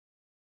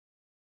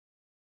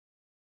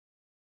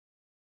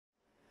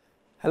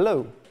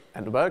Hello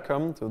and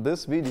welcome to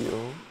this video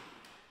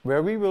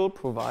where we will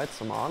provide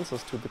some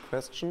answers to the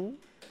question,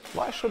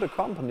 why should a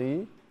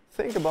company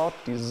think about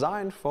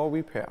design for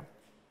repair?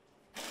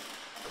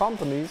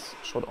 Companies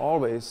should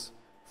always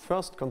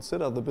first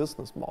consider the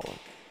business model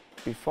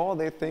before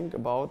they think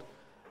about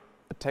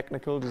a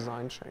technical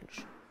design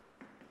change.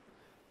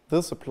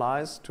 This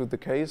applies to the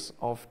case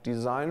of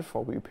design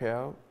for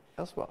repair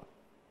as well.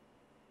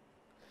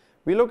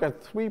 We look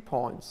at 3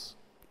 points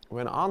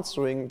when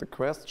answering the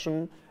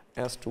question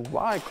as to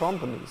why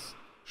companies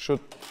should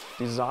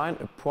design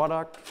a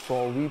product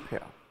for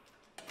repair.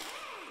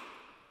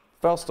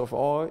 First of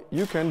all,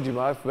 you can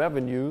derive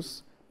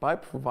revenues by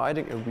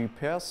providing a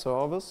repair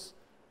service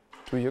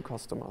to your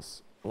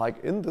customers,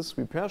 like in this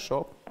repair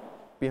shop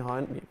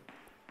behind me.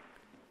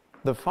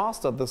 The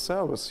faster the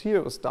service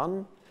here is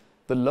done,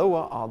 the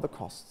lower are the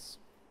costs.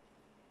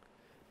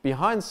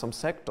 Behind some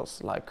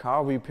sectors like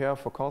car repair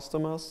for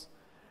customers,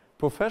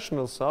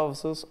 professional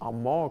services are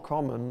more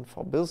common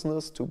for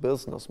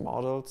business-to-business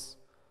models.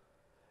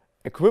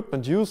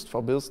 Equipment used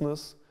for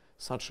business,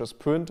 such as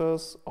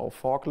printers or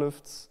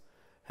forklifts,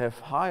 have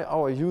high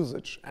hour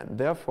usage, and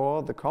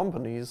therefore the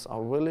companies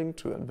are willing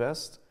to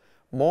invest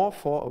more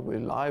for a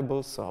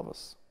reliable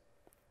service.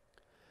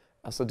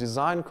 As a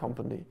design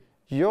company,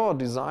 your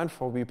design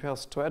for repair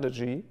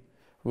strategy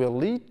will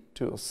lead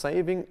to a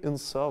saving in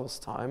service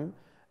time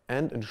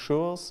and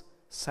ensures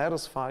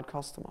satisfied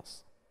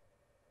customers.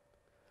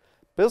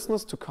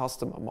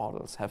 Business-to-customer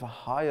models have a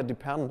higher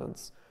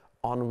dependence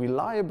on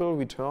reliable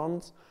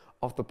returns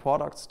of the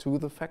products to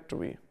the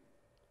factory.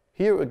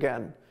 Here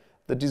again,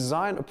 the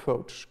design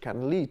approach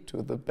can lead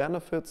to the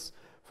benefits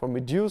from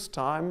reduced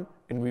time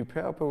in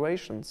repair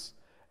operations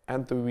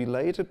and the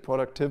related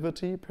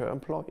productivity per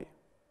employee.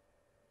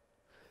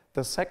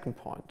 The second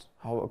point,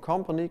 how a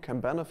company can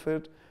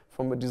benefit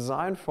from a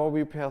design for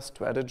repair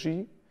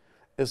strategy,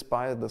 is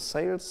by the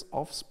sales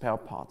of spare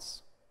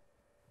parts.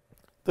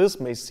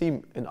 This may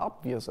seem an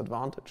obvious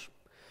advantage,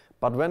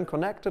 but when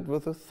connected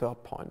with the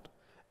third point,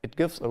 it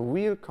gives a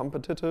real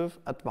competitive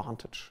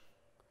advantage.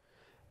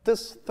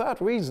 This third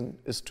reason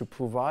is to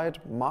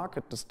provide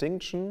market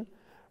distinction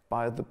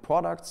by the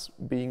products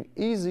being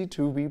easy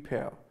to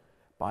repair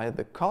by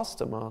the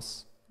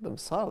customers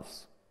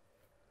themselves.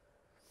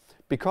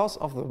 Because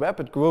of the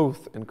rapid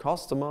growth in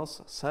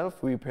customers'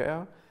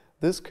 self-repair,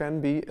 this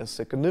can be a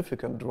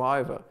significant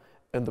driver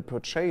in the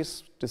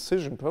purchase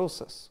decision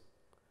process.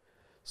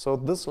 So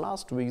this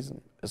last reason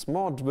is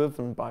more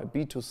driven by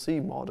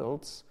B2C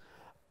models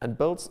and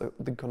builds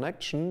the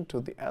connection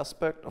to the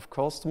aspect of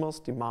customers'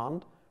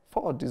 demand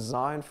for a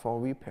design for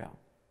repair.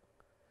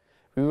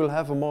 We will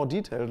have a more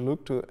detailed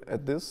look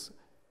at this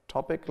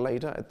topic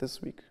later at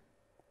this week.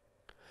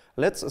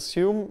 Let's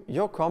assume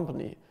your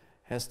company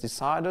has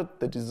decided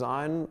the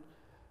design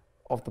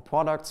of the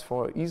products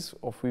for ease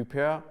of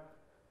repair.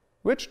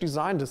 Which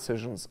design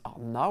decisions are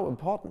now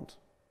important?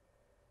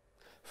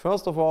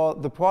 First of all,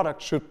 the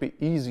product should be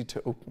easy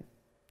to open.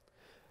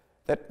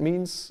 That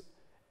means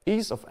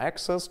ease of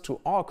access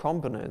to all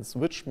components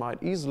which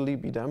might easily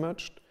be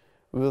damaged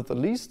with the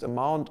least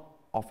amount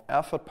of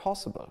effort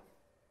possible.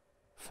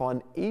 For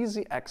an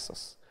easy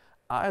access,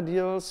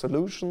 ideal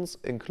solutions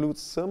include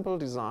simple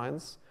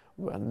designs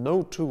where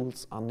no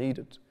tools are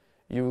needed,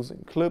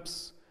 using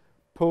clips,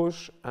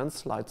 push and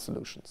slide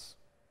solutions.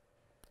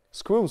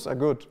 Screws are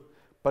good,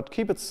 but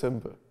keep it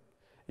simple.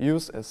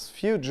 Use as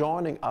few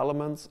joining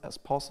elements as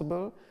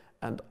possible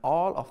and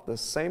all of the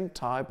same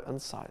type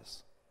and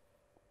size.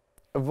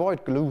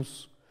 Avoid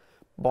glues,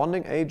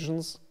 bonding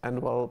agents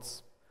and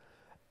welds,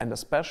 and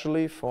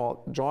especially for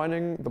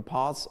joining the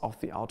parts of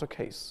the outer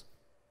case.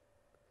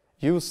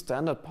 Use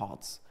standard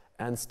parts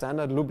and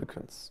standard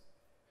lubricants.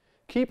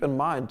 Keep in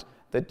mind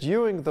that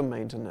during the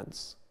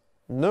maintenance,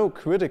 no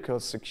critical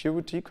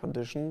security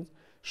conditions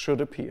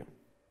should appear.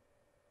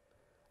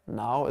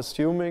 Now,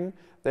 assuming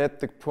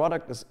that the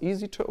product is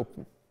easy to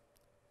open,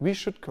 we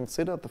should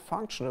consider the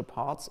functional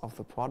parts of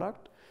the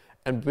product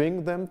and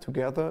bring them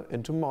together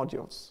into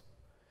modules.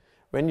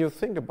 When you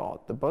think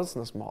about the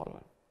business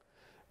model,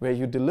 where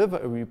you deliver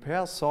a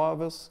repair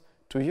service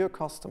to your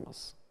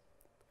customers,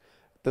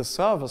 the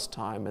service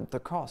time and the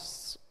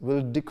costs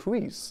will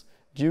decrease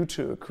due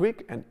to a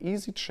quick and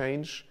easy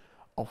change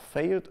of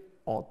failed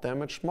or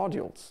damaged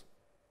modules.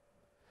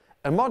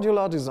 A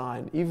modular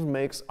design even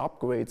makes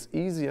upgrades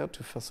easier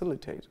to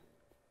facilitate.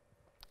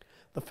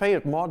 The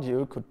failed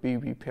module could be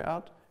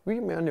repaired,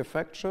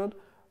 remanufactured,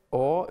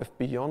 or if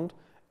beyond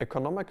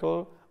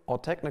economical or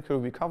technical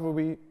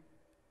recovery,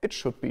 it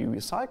should be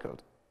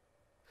recycled.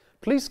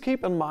 Please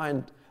keep in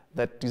mind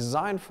that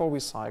design for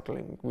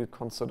recycling with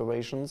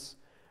considerations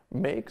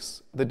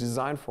makes the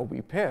design for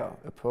repair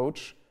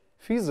approach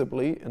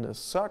feasibly in a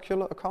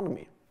circular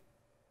economy.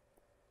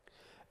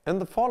 In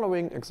the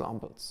following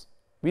examples,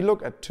 we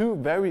look at 2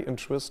 very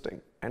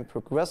interesting and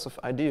progressive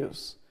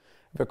ideas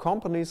where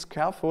companies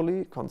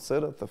carefully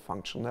consider the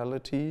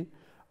functionality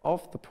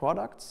of the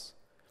products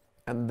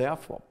and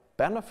therefore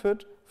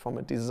benefit from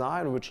a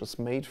design which is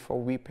made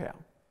for repair.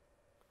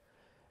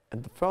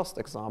 In the first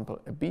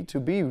example, a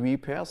B2B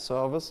repair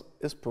service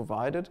is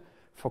provided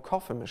for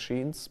coffee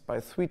machines by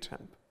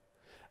 3Temp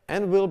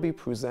and will be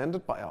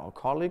presented by our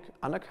colleague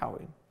Anna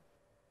Karin.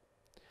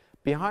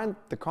 Behind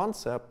the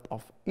concept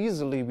of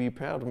easily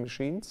repaired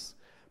machines,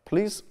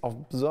 please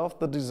observe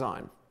the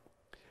design,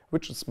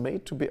 which is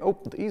made to be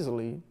opened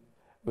easily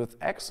with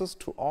access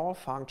to all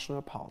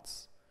functional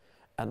parts,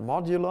 and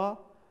modular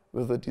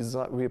with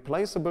a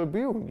replaceable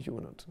brewing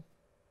unit.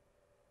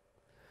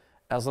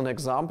 As an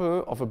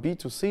example of a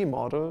B2C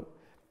model,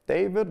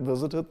 David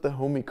visited the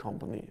Homey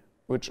company,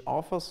 which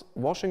offers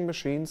washing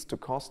machines to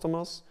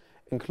customers,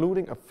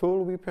 including a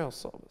full repair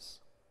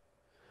service.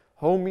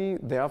 Homey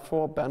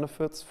therefore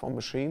benefits from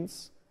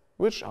machines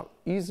which are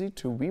easy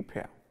to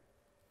repair.